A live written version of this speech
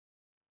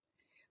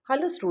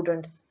Hello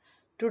students,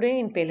 today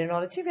in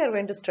Palynology we are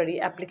going to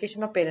study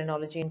application of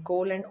Palynology in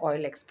coal and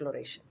oil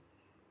exploration.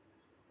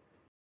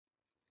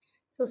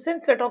 So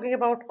since we are talking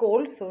about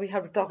coal, so we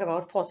have to talk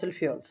about fossil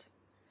fuels.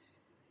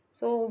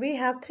 So we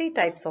have three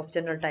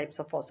general types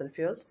of fossil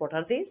fuels. What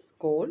are these?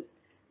 Coal,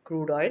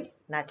 crude oil,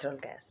 natural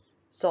gas,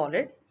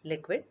 solid,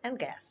 liquid and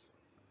gas.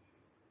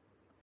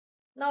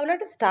 Now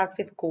let us start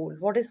with coal.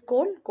 What is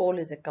coal? Coal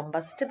is a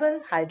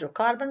combustible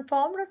hydrocarbon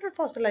formed after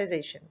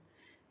fossilization.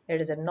 It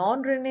is a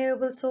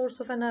non-renewable source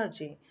of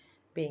energy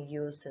being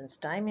used since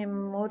time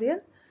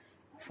immemorial,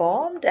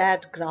 formed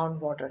at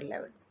groundwater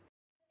level.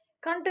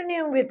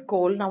 Continuing with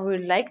coal, now we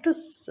would like to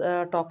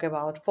talk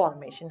about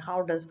formation.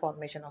 How does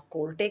formation of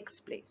coal takes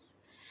place?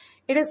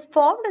 It is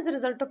formed as a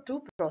result of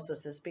two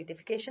processes,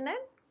 petrification and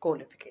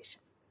coalification.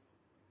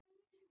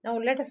 Now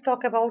let us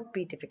talk about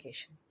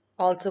petrification,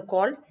 also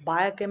called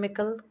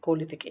biochemical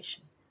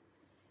coalification.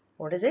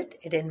 What is it?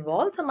 It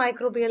involves the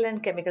microbial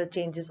and chemical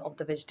changes of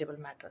the vegetable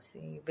matter.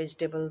 See,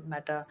 vegetable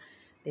matter,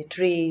 the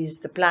trees,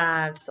 the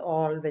plants,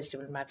 all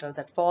vegetable matter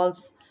that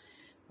falls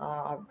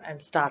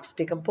and starts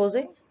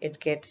decomposing. It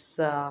gets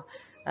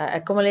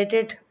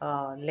accumulated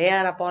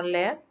layer upon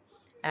layer,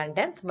 and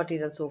dense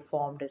material so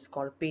formed is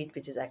called peat,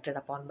 which is acted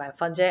upon by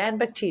fungi and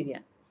bacteria.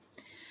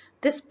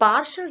 This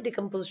partial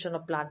decomposition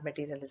of plant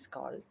material is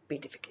called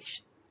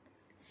petrification.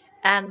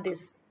 And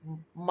this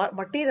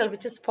material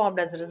which is formed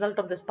as a result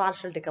of this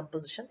partial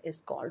decomposition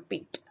is called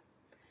peat.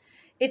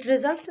 It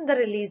results in the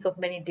release of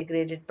many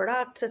degraded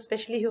products,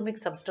 especially humic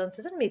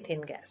substances and methane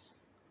gas.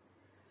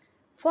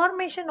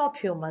 Formation of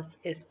humus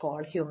is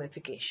called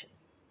humification.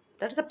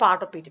 That's the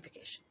part of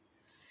petrification.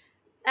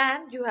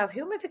 And you have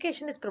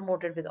humification is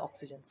promoted with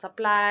oxygen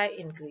supply,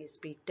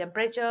 increased peat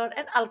temperature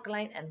and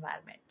alkaline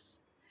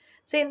environments.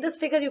 So in this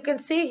figure you can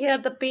see here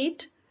the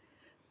peat.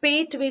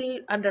 Peat will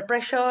under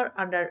pressure,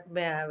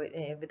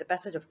 with the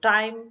passage of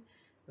time,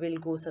 will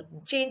go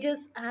certain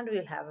changes and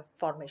will have a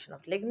formation of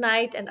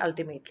lignite and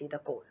ultimately the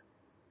coal.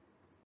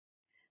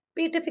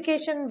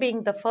 Petrification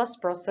being the first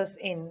process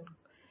in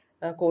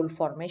coal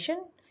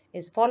formation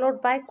is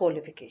followed by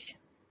coalification.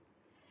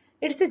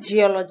 It's the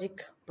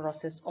geologic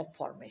process of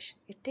formation.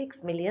 It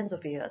takes millions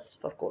of years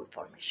for coal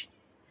formation.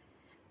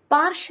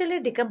 Partially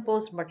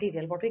decomposed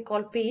material, what we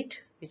call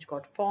peat, which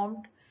got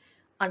formed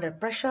under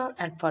pressure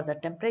and further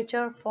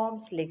temperature,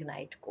 forms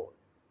lignite coal.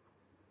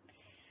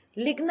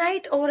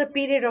 Lignite over a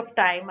period of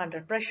time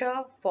under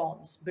pressure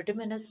forms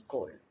bituminous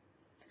coal.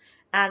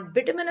 And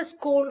bituminous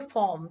coal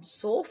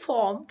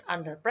formed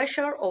under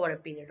pressure over a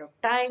period of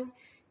time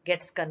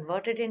gets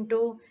converted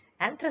into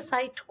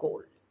anthracite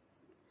coal.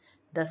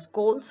 Thus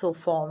coal so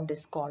formed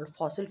is called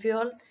fossil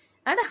fuel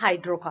and a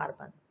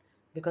hydrocarbon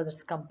because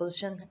its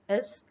composition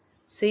is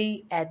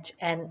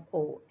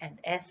CHNO and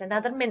S and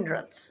other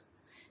minerals.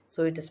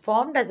 So it is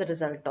formed as a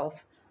result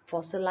of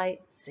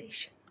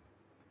fossilization.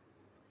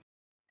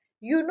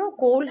 You know,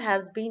 coal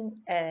has been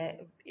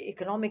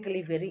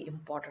economically very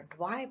important.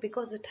 Why?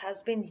 Because it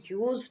has been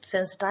used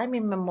since time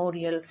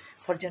immemorial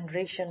for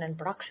generation and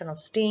production of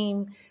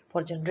steam,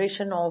 for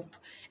generation of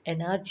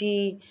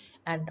energy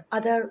and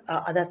other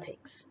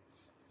things.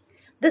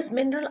 This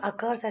mineral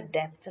occurs at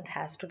depths and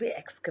has to be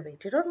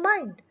excavated or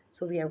mined.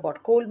 So we have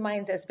got coal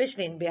mines,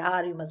 especially in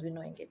Bihar, you must be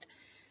knowing it.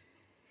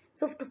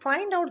 So to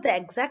find out the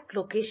exact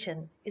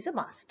location is a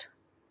must.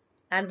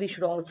 And we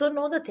should also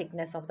know the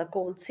thickness of the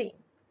coal seam.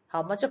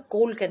 How much of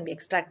coal can be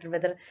extracted,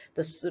 whether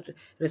the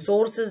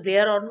resource is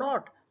there or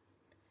not.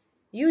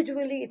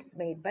 Usually it's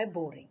made by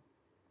boring.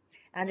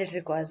 And it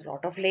requires a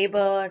lot of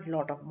labor, a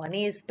lot of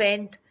money is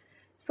spent.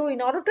 So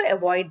in order to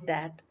avoid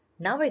that,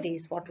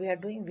 nowadays what we are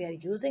doing, we are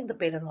using the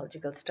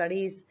palynological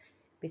studies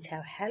which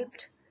have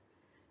helped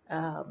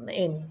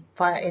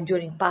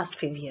during past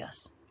few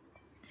years.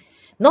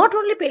 Not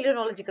only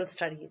palynological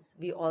studies,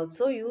 we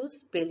also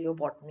use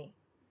paleobotany.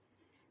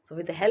 So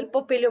with the help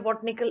of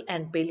paleobotanical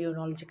and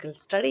palynological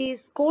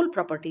studies, coal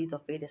properties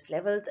of various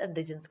levels and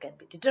regions can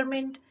be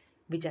determined,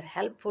 which are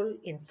helpful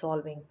in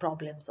solving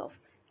problems of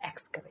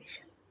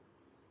excavation.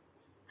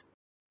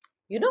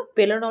 You know,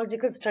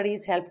 palynological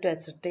studies help to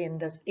ascertain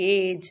the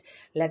age,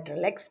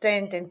 lateral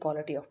extent and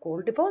quality of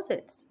coal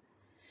deposits.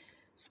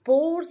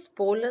 Spores,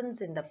 pollens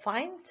in the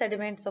fine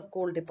sediments of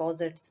coal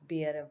deposits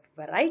bear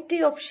a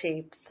variety of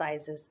shapes,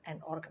 sizes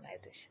and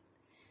organization.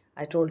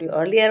 I told you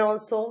earlier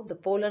also, the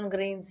pollen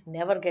grains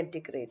never get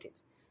degraded.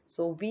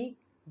 So we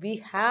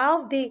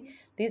have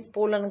these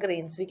pollen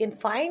grains. We can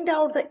find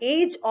out the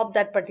age of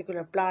that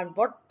particular plant,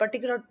 what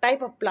particular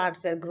type of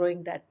plants were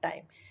growing that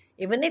time,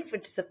 even if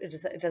it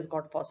has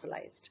got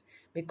fossilized,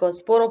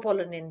 because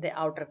sporopollen in the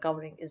outer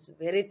covering is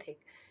very thick.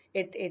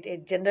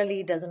 It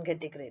generally doesn't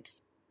get degraded.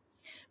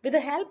 With the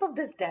help of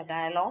this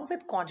data, along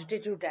with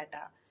quantitative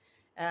data,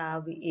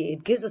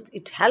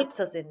 it helps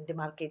us in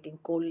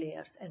demarcating coal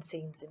layers and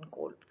seams in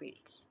coal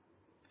fields.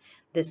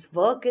 This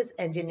work is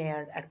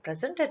engineered at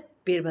present at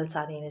Birbal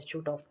Sahni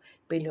Institute of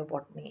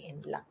Paleobotany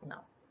in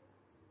Lucknow.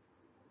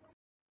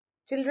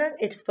 Children,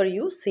 it's for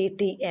you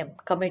CTM,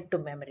 commit to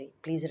memory.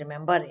 Please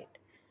remember it.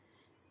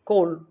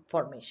 Coal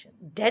formation.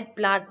 Dead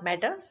plant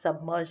matter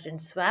submerged in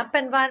swamp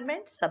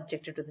environments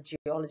subjected to the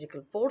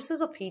geological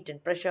forces of heat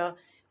and pressure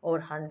over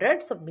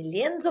hundreds of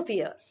millions of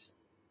years.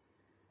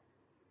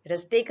 It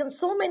has taken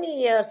so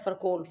many years for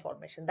coal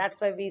formation. That's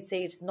why we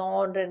say it's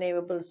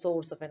non-renewable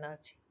source of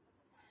energy.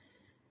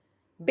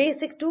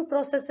 Basic two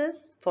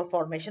processes for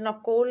formation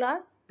of coal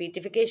are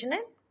petrification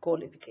and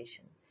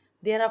coalification.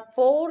 There are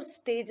four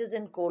stages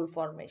in coal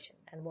formation.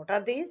 And what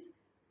are these?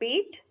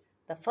 Peat,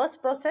 the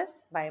first process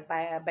by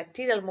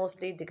bacterial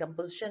mostly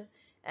decomposition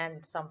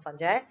and some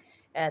fungi.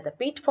 The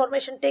peat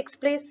formation takes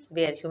place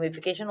where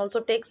humidification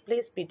also takes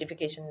place.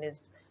 Petrification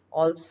is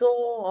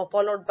also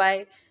followed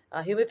by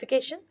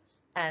humidification,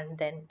 and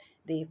then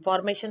the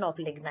formation of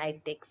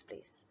lignite takes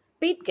place.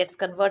 Peat gets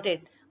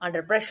converted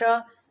under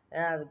pressure,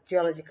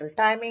 geological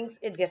timings,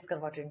 it gets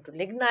converted into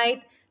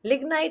lignite.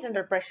 Lignite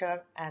under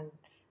pressure and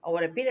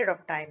over a period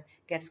of time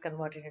gets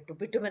converted into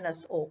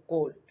bituminous or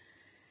coal.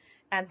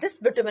 And this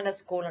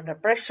bituminous coal under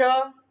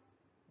pressure,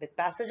 with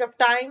passage of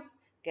time,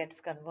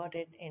 gets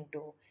converted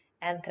into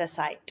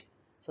anthracite.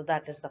 So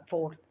that is the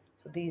fourth.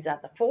 So these are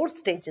the four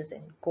stages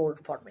in coal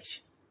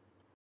formation.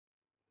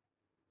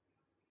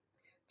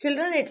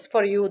 Children, it's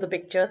for you the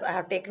pictures I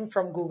have taken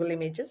from Google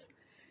Images.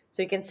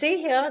 So you can see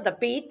here the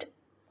peat,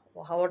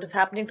 what is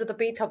happening to the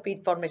peat, how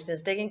peat formation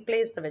is taking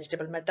place. The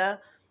vegetable matter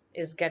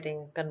is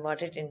getting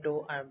converted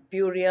into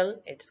burial.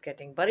 It's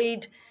getting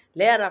buried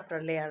layer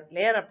after layer,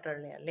 layer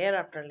after layer, layer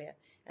after layer,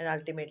 and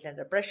ultimately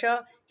under pressure,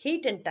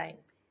 heat and time.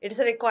 It is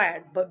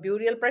required, but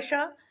burial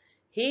pressure,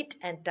 heat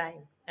and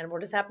time. And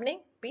what is happening?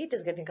 Peat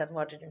is getting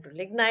converted into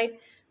lignite.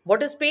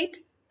 What is peat?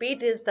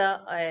 Peat is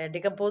the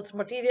decomposed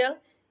material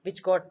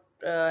which got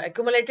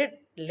accumulated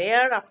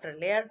layer after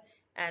layer,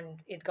 and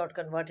it got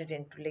converted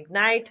into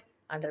lignite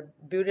under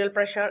burial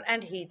pressure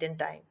and heat and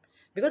time,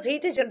 because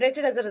heat is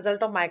generated as a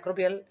result of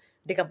microbial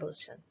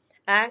decomposition,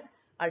 and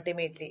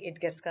ultimately it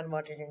gets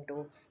converted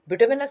into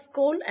bituminous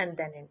coal and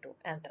then into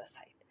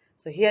anthracite.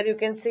 So here you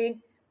can see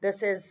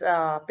this is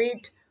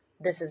peat,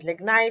 this is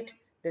lignite,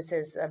 this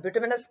is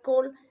bituminous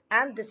coal,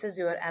 and this is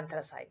your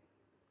anthracite.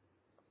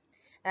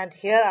 And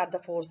here are the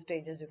four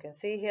stages you can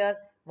see here,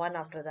 one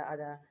after the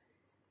other.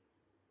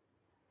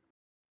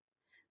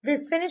 We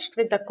finished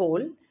with the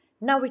coal.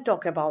 Now we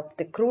talk about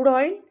the crude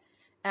oil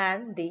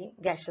and the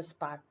gaseous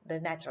part, the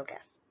natural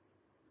gas.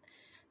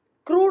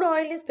 Crude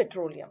oil is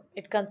petroleum.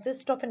 It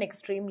consists of an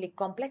extremely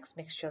complex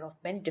mixture of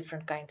many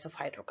different kinds of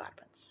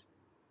hydrocarbons.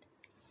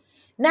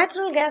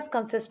 Natural gas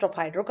consists of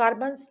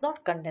hydrocarbons,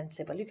 not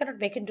condensable. You cannot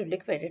make it into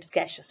liquid, it's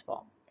gaseous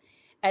form,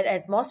 at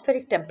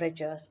atmospheric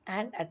temperatures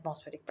and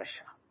atmospheric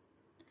pressure.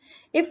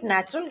 If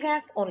natural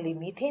gas only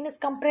methane is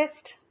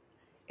compressed,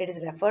 it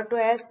is referred to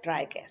as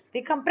dry gas.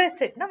 We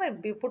compress it, no,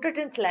 we put it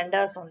in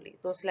cylinders only.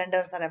 Those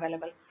cylinders are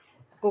available,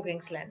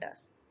 cooking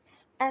cylinders.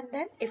 And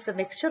then if the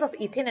mixture of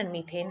ethane and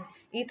methane,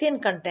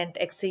 ethane content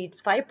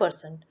exceeds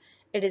 5%,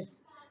 it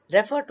is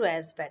referred to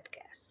as wet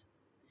gas.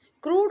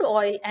 Crude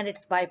oil and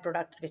its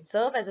byproducts, which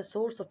serve as a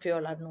source of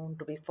fuel, are known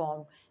to be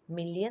formed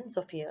millions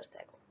of years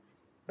ago.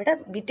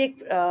 But we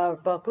take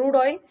crude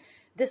oil.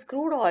 This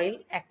crude oil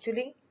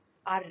actually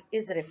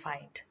is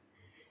refined.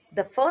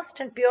 The first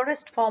and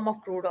purest form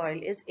of crude oil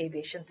is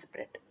aviation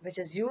spirit, which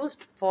is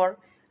used for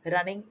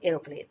running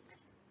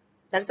aeroplanes.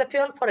 That's the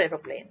fuel for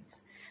aeroplanes.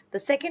 The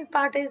second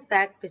part is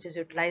that which is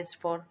utilized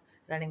for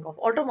running of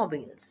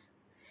automobiles.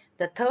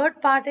 The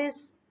third part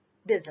is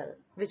diesel,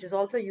 which is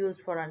also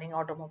used for running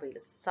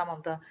automobiles. Some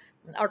of the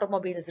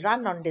automobiles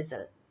run on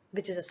diesel,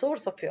 which is a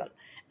source of fuel.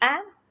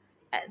 And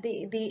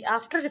the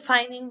after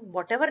refining,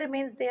 whatever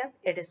remains there,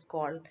 it is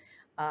called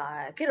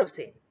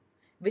kerosene,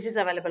 which is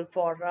available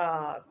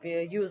for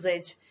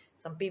usage.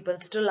 Some people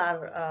still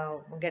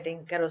are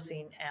getting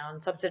kerosene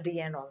on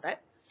subsidy and all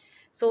that.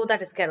 So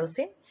that is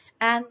kerosene.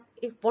 And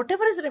if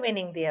whatever is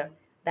remaining there,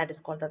 that is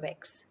called the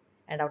wax.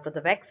 And out of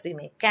the wax, we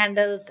make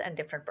candles and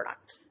different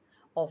products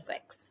of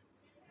wax.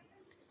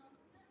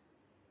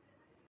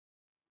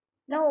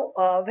 Now,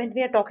 when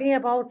we are talking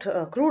about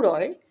crude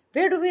oil,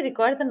 where do we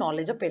require the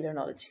knowledge of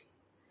palynology?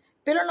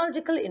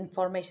 Palynological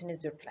information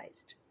is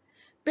utilized.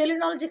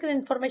 Palynological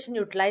information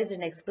utilized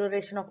in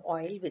exploration of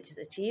oil, which is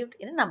achieved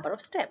in a number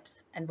of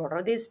steps. And what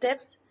are these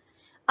steps?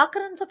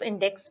 Occurrence of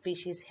index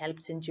species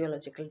helps in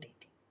geological dating.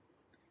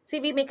 See,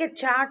 we make a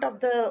chart of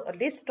the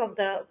list of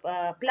the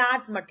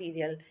plant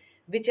material,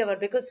 whichever,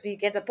 because we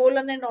get the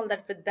pollen and all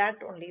that. With that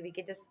only, we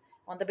can just,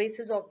 on the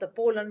basis of the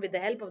pollen, with the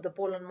help of the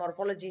pollen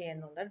morphology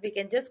and all that, we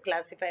can just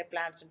classify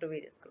plants into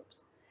various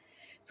groups.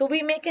 So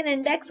we make an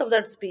index of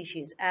that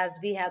species, as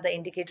we have the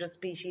indicator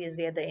species,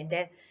 we have the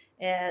index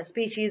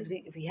species,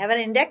 we have an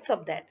index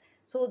of that.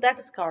 So that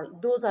is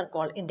called, those are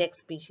called index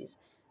species.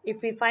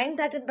 If we find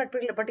that in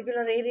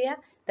particular area,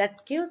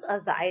 that gives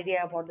us the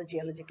idea about the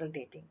geological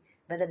dating,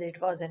 whether it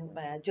was in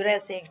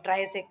Jurassic,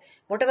 Triassic,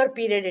 whatever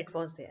period it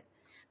was there.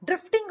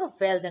 Drifting of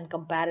wells and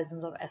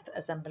comparisons of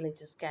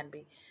assemblages can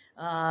be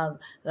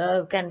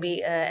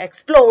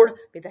explored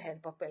with the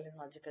help of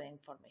palynological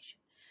information.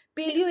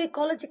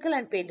 Paleoecological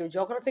and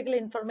paleogeographical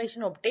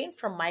information obtained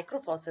from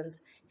microfossils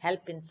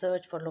help in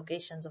search for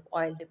locations of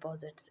oil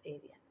deposits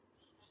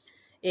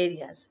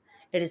areas.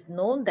 It is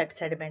known that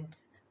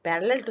sediments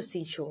parallel to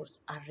seashores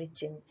are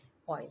rich in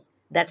oil.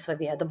 That's why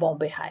we have the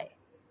Bombay High.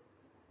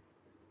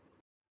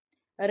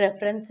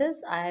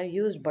 References, I have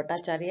used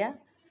Bhattacharya,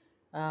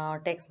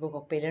 textbook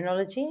of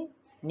Palynology,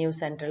 New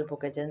Central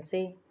Book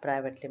Agency,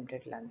 Private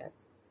Limited, London.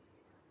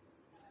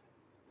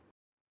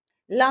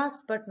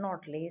 Last but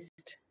not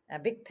least, a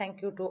big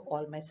thank you to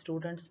all my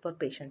students for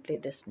patiently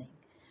listening.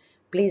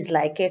 Please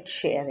like it,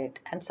 share it,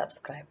 and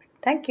subscribe it.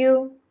 Thank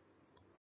you.